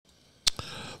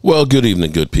Well, good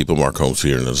evening, good people. Mark Holmes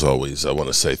here, and as always, I want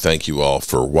to say thank you all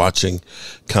for watching,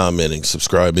 commenting,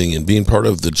 subscribing, and being part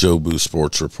of the Joe Boo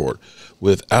Sports Report.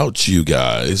 Without you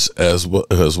guys, as well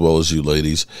as you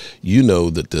ladies, you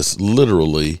know that this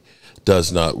literally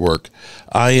does not work.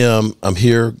 I'm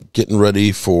here getting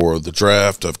ready for the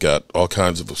draft. I've got all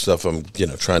kinds of stuff. I'm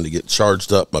trying to get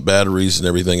charged up, my batteries and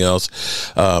everything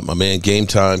else. My man Game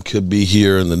Time could be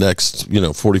here in the next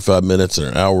 45 minutes or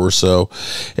an hour or so,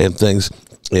 and things.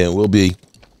 And we'll be,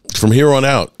 from here on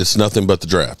out, it's nothing but the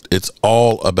draft. It's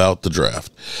all about the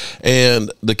draft. And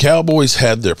the Cowboys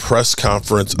had their press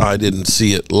conference. I didn't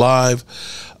see it live.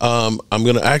 I'm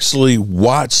going to actually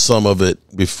watch some of it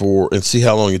before and see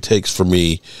how long it takes for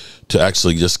me to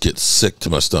actually just get sick to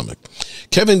my stomach.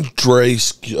 Kevin Gray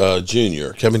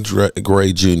Jr.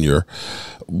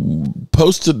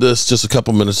 posted this just a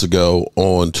couple minutes ago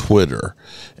on Twitter,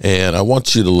 and I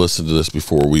want you to listen to this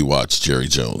before we watch Jerry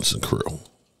Jones and crew.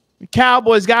 The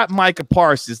Cowboys got Micah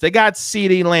Parsons. They got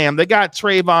CeeDee Lamb. They got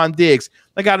Trayvon Diggs.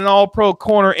 They got an all-pro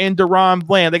corner in Deron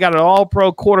Bland. They got an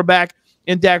all-pro quarterback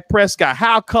in Dak Prescott.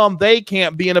 How come they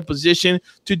can't be in a position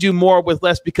to do more with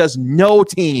less? Because no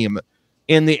team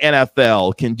in the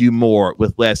NFL can do more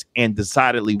with less and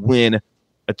decidedly win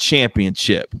a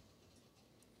championship.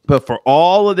 But for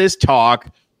all of this talk,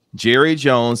 Jerry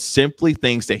Jones simply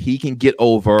thinks that he can get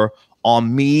over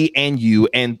on me and you,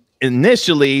 and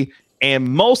initially and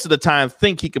most of the time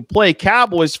think he can play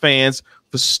Cowboys fans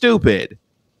for stupid.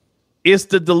 It's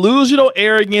the delusional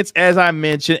arrogance, as I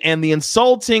mentioned, and the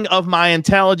insulting of my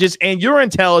intelligence and your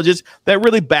intelligence that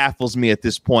really baffles me at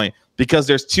this point, because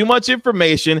there's too much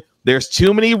information, there's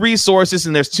too many resources,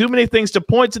 and there's too many things to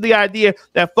point to the idea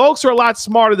that folks are a lot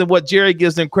smarter than what Jerry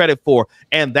gives them credit for.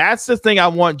 And that's the thing I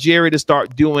want Jerry to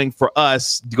start doing for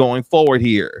us going forward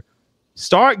here.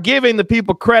 Start giving the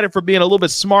people credit for being a little bit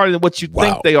smarter than what you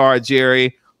think they are,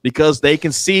 Jerry, because they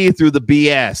can see through the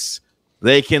BS.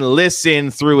 They can listen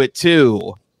through it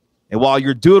too. And while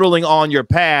you're doodling on your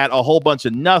pad a whole bunch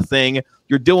of nothing,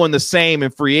 you're doing the same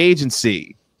in free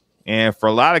agency. And for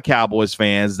a lot of Cowboys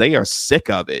fans, they are sick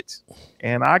of it.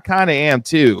 And I kind of am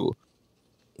too.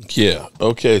 Yeah.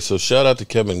 Okay. So shout out to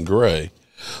Kevin Gray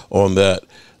on that.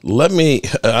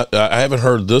 I haven't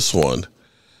heard this one.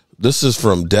 This is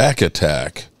from Dak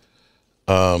Attack.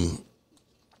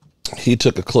 He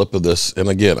took a clip of this, and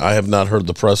again, I have not heard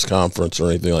the press conference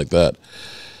or anything like that.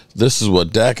 This is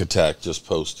what Dak Attack just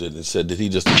posted and said, did he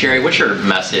just... Jerry, what's your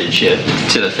message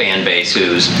to the fan base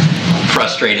who's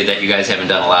frustrated that you guys haven't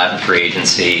done a lot in free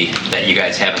agency, that you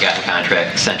guys haven't gotten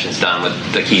contract extensions done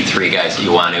with the key three guys that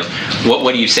you want to?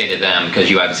 What do you say to them? Because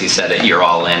you obviously said that you're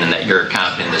all in and that you're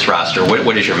confident in this roster.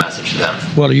 What is your message to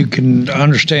them? Well, you can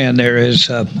understand there is...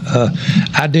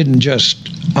 I didn't just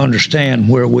understand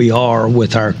where we are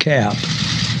with our cap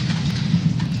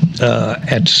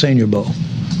at the Senior Bowl.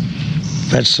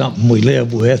 That's something we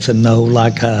live with and know,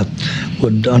 like I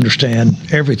would understand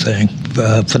everything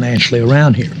financially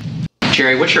around here.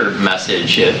 Jerry, what's your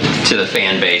message to the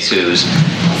fan base who's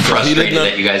frustrated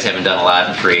that you guys haven't done a lot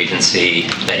in free agency,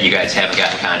 that you guys haven't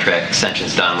gotten contract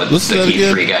extensions done with the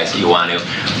key three guys that you want to?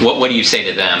 What do you say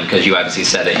to them? Because you obviously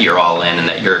said that you're all in and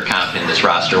that you're confident in this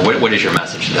roster. What is your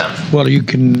message to them? Well, you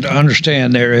can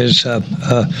understand there is...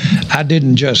 I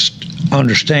didn't just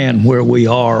understand where we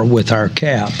are with our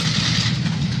cap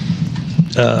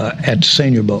at the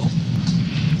Senior Bowl.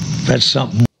 That's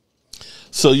something.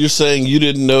 So you're saying you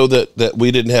didn't know that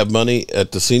we didn't have money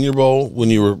at the Senior Bowl when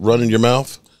you were running your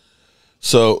mouth?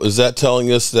 So is that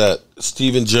telling us that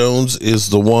Stephen Jones is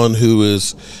the one who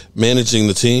is managing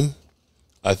the team?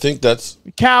 I think that's...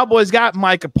 The Cowboys got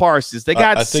Micah Parsons. They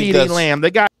got CeeDee Lamb.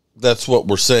 That's what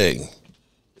we're saying,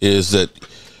 is that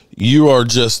you are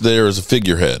just there as a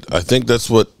figurehead. I think that's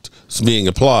what's being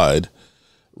applied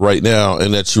right now,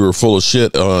 and that you were full of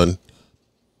shit on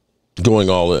going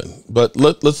all in. But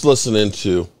let's listen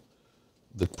into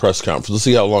the press conference. Let's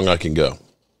see how long I can go.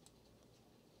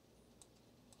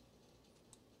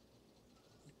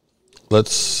 I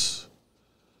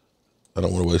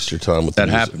don't want to waste your time with that.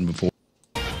 Happened before.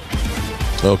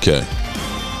 Okay.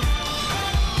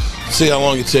 See how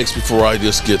long it takes before I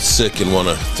just get sick and want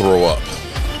to throw up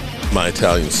my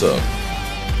Italian sub.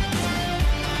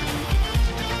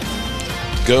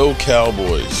 Go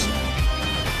Cowboys.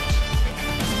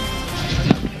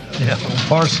 Yeah,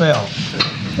 Parcell. All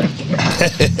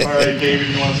right, David,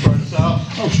 you want to start us out?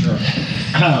 Oh, sure.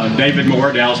 David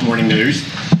Moore, Dallas Morning News.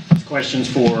 This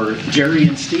question's for Jerry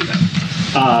and Stephen.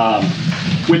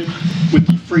 With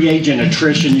the free agent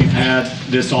attrition you've had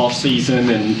this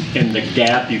offseason and the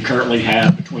gap you currently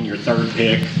have between your third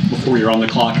pick before you're on the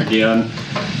clock again,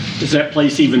 Does that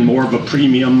place even more of a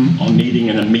premium on needing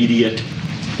an immediate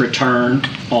return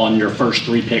on your first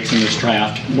 3 picks in this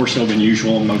draft, more so than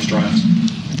usual in most drafts?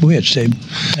 Go ahead, Steve.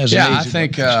 I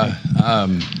think,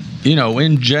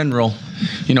 in general,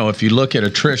 if you look at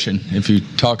attrition, if you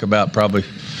talk about probably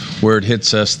where it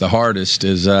hits us the hardest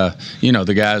is,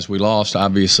 the guys we lost,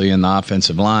 obviously, in the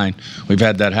offensive line. We've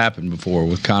had that happen before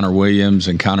with Connor Williams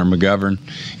and Connor McGovern.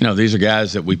 These are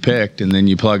guys that we picked, and then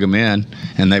you plug them in,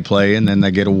 and they play, and then they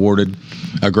get awarded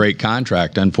a great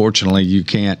contract. Unfortunately, you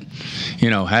can't,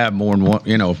 have more than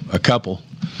one, a couple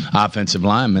offensive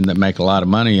linemen that make a lot of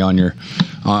money on your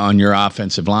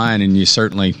offensive line, and you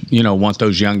certainly want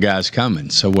those young guys coming.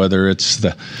 So whether it's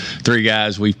the 3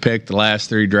 guys we've picked the last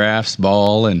 3 drafts,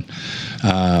 Ball and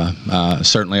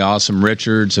certainly Awesome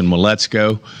Richards and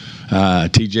Waletzko,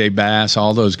 TJ Bass,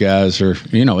 all those guys are,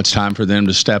 it's time for them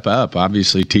to step up.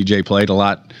 Obviously, TJ played a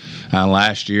lot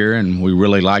last year, and we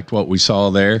really liked what we saw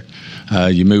there.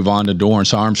 You move on to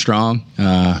Dorrance Armstrong.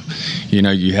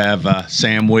 You have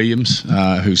Sam Williams,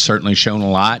 who's certainly shown a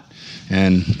lot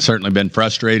and certainly been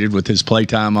frustrated with his play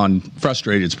time on –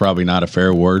 frustrated is probably not a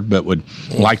fair word, but would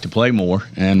like to play more.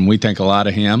 And we think a lot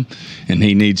of him, and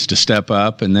he needs to step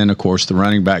up. And then, of course, the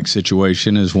running back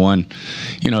situation is one,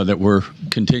 that we're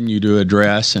continue to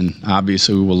address. And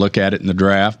obviously we will look at it in the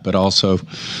draft, but also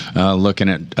looking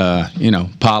at,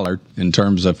 Pollard in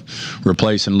terms of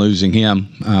replacing losing him.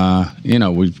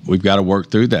 We've got to work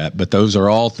through that. But those are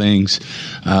all things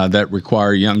that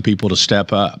require young people to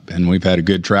step up. And we've had a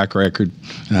good track record.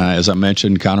 As I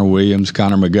mentioned, Connor Williams,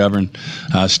 Connor McGovern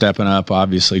stepping up.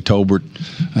 Obviously, Tolbert,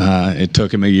 it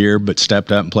took him a year, but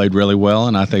stepped up and played really well,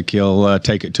 and I think he'll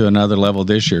take it to another level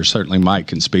this year. Certainly Mike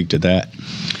can speak to that.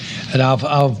 And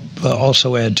I'll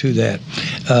also add to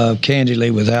that,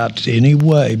 candidly, without any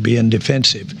way being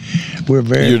defensive, we're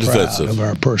very proud of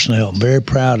our personnel, very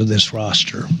proud of this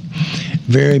roster.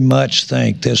 Very much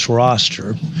think this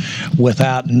roster,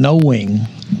 without knowing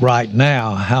right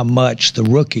now how much the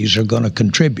rookies are going to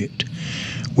contribute,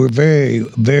 we're very,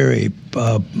 very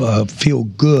feel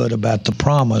good about the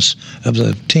promise of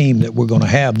the team that we're going to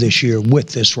have this year with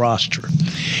this roster.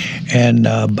 And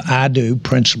I do,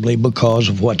 principally because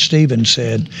of what Stephen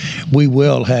said. We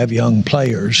will have young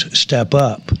players step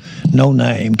up, no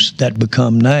names that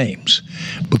become names,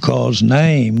 because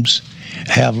names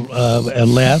have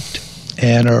left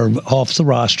and are off the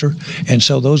roster, and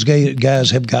so those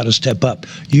guys have got to step up.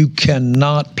 You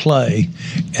cannot play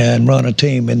and run a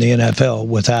team in the NFL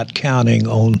without counting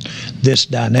on this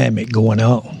dynamic going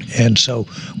on. And so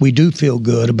we do feel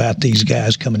good about these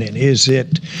guys coming in. Is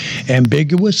it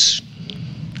ambiguous?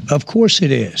 Of course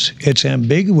it is. It's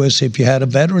ambiguous if you had a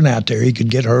veteran out there, he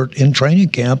could get hurt in training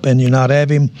camp and you not have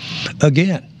him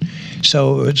again.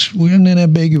 So we're in an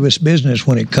ambiguous business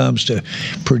when it comes to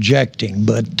projecting.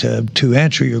 But to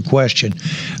answer your question,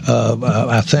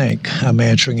 I think I'm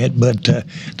answering it. But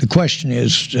the question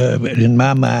is, in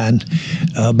my mind,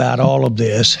 about all of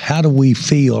this, how do we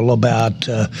feel about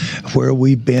where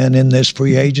we've been in this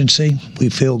free agency? We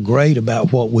feel great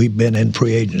about what we've been in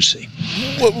free agency.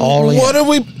 All in. What are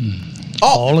we?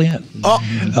 All in.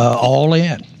 All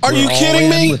in. Are you kidding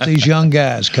me? With these young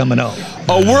guys coming on.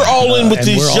 Oh, we're all in with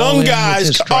these young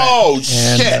guys. Oh,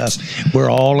 shit.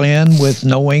 We're all in with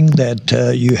knowing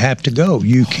that you have to go.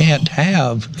 You can't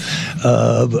have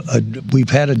we've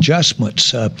had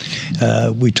adjustments.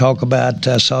 We talk about,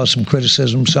 I saw some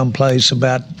criticism someplace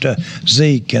about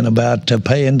Zeke and about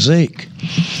paying Zeke.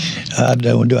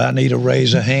 Do I need to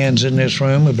raise of hands in this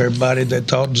room of everybody that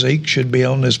thought Zeke should be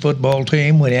on this football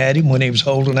team when he had him, when he was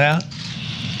holding out?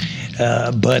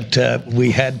 But we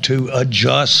had to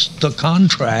adjust the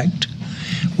contract,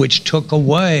 which took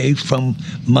away from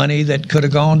money that could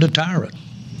have gone to Tyron.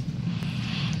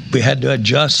 We had to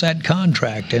adjust that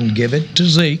contract and give it to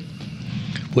Zeke,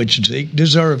 which Zeke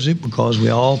deserves it, because we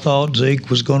all thought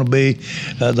Zeke was going to be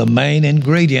the main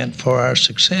ingredient for our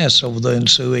success over the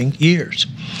ensuing years.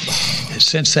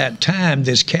 Since that time,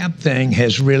 this cap thing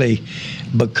has really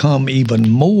become even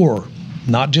more,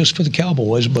 not just for the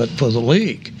Cowboys, but for the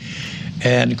league.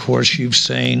 And, of course, you've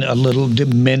seen a little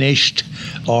diminished,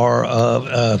 or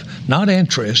not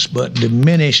interest, but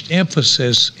diminished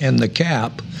emphasis in the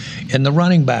cap in the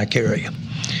running back area.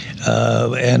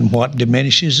 And what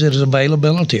diminishes it is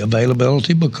availability.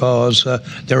 Availability because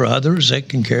there are others that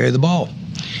can carry the ball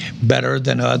better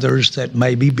than others that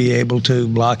maybe be able to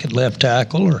block at left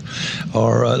tackle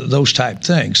or those type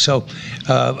things. So,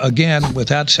 again,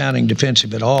 without sounding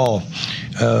defensive at all,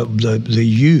 the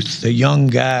youth, the young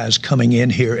guys coming in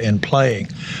here and playing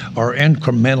are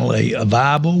incrementally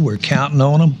viable. We're counting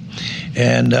on them,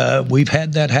 and we've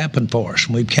had that happen for us,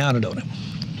 and we've counted on them.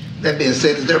 That being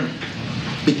said,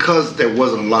 because there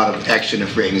wasn't a lot of action in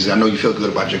free agency, I know you feel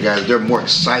good about your guys. Is there more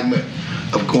excitement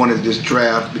of going into this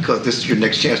draft because this is your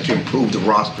next chance to improve the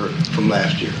roster from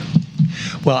last year?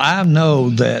 Well, I know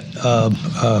that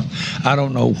I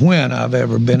don't know when I've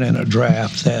ever been in a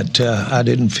draft that I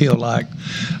didn't feel like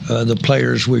the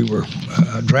players we were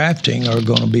drafting are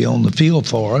going to be on the field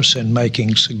for us and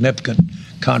making significant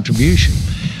contribution.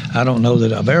 I don't know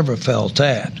that I've ever felt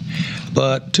that.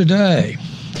 But today,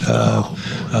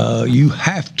 you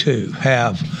have to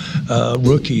have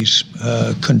rookies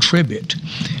contribute,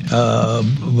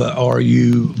 or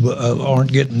you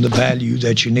aren't getting the value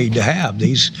that you need to have.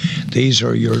 These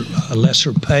are your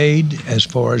lesser paid as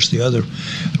far as the other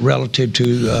relative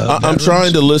to. I'm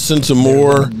trying to listen to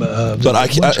more, but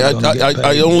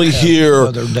I only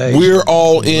hear we're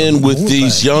all in with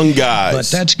these young guys. But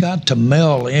that's got to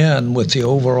meld in with the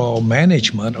overall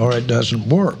management, or it doesn't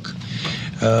work.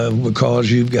 Because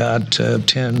you've got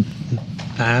 10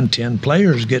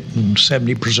 players getting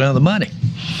 70% of the money.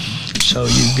 So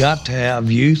you've got to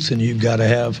have youth, and you've got to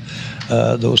have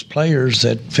those players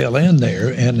that fill in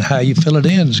there. And how you fill it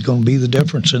in is going to be the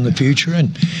difference in the future,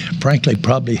 and frankly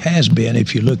probably has been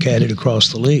if you look at it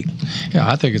across the league. Yeah,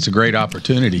 I think it's a great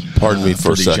opportunity. Pardon me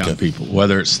for a these second. young people,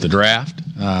 whether it's the draft,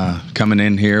 coming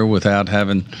in here without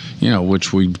having,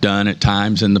 which we've done at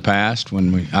times in the past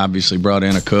when we obviously brought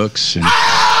in a Cooks and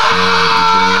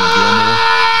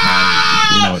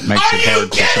it makes it hard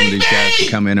for some of these guys to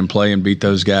come in and play and beat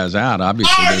those guys out.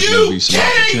 Obviously, there's going to be some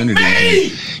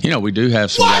opportunities. And, we do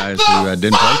have some guys who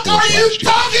didn't play for us last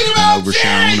year. An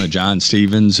Overshown, a John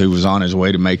Stevens, who was on his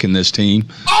way to making this team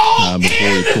before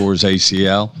he tore his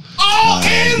ACL.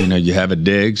 You have a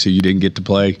Diggs who you didn't get to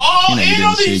play. You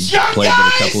didn't see play but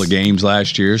a couple of games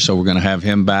last year, so we're going to have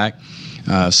him back.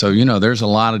 So there's a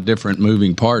lot of different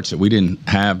moving parts that we didn't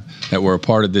have that were a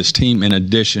part of this team in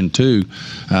addition to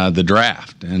the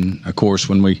draft. And, of course,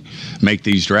 when we make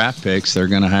these draft picks, they're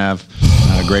going to have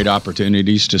great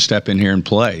opportunities to step in here and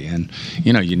play. And,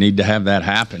 you need to have that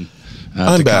happen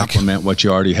to complement what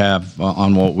you already have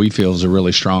on what we feel is a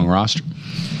really strong roster.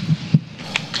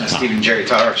 Stephen Jerry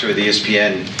Tyler with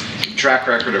ESPN. Track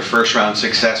record of first-round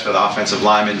success with offensive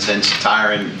linemen since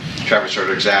Tyron, Travis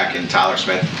Frederick, Zach, and Tyler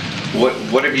Smith.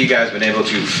 What have you guys been able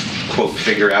to, quote,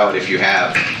 figure out, if you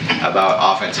have,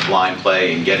 about offensive line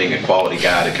play and getting a quality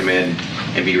guy to come in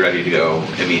and be ready to go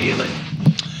immediately?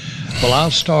 Well,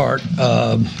 I'll start.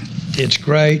 It's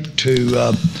great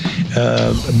to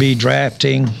be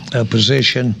drafting a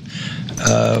position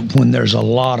when there's a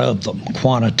lot of them,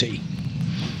 quantity.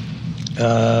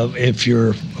 If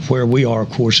you're where we are, of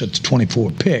course, at the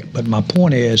 24th pick. But my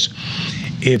point is,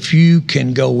 if you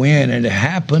can go in and it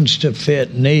happens to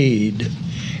fit need,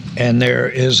 and there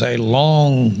is a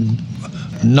long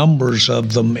numbers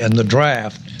of them in the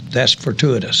draft, that's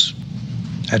fortuitous.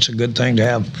 That's a good thing to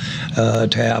have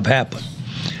happen.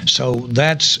 So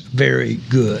that's very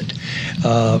good.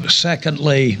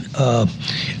 Secondly, for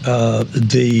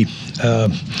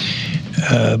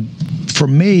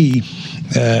me,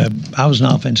 I was an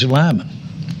offensive lineman.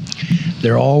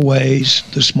 They're always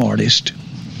the smartest,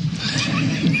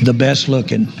 the best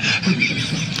looking,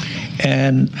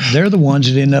 and they're the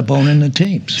ones that end up owning the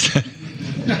teams.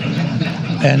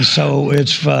 And so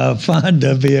it's fun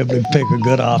to be able to pick a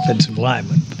good offensive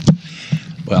lineman.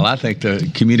 Well, I think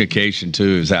the communication,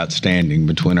 too, is outstanding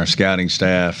between our scouting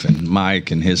staff and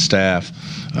Mike and his staff,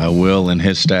 Will and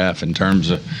his staff, in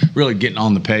terms of really getting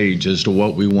on the page as to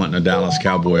what we want in a Dallas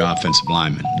Cowboy offensive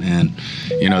lineman. And,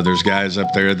 there's guys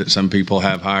up there that some people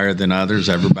have higher than others.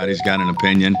 Everybody's got an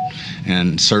opinion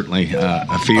and certainly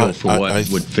a feel for what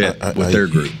would fit with their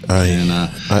group.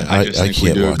 I just think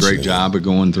we do a great job of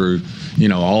going through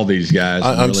all these guys.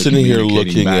 I'm really sitting here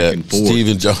looking at Steve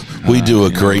and John. We do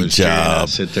a great job.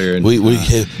 Sit there and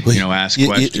ask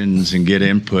questions and get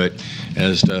input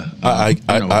as to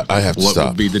what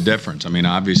would be the difference. I mean,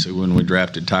 obviously, when we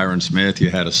drafted Tyron Smith, you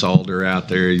had a Solder out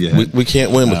there. You had, we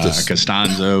can't win with this.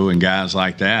 Costanzo and guys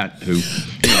like that who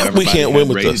we can't win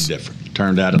with this. Different.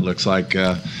 Turned out it looks like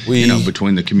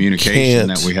between the communication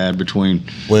that we had between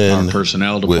our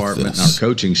personnel department and our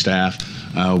coaching staff.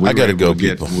 I got to go,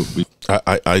 people.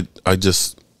 I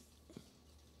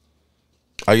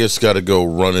just got to go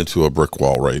run into a brick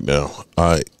wall right now.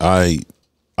 I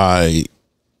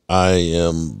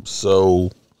am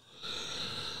so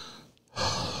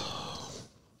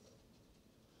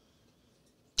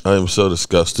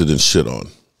disgusted and shit on.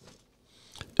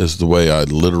 Is the way I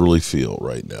literally feel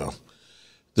right now.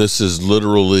 This is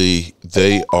literally,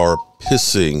 they are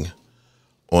pissing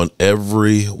on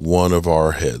every one of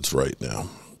our heads right now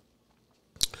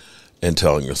and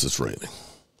telling us it's raining.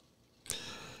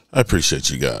 I appreciate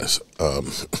you guys.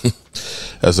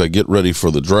 As I get ready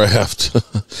for the draft,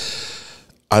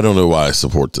 I don't know why I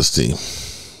support this team.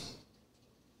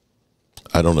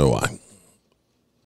 I don't know why.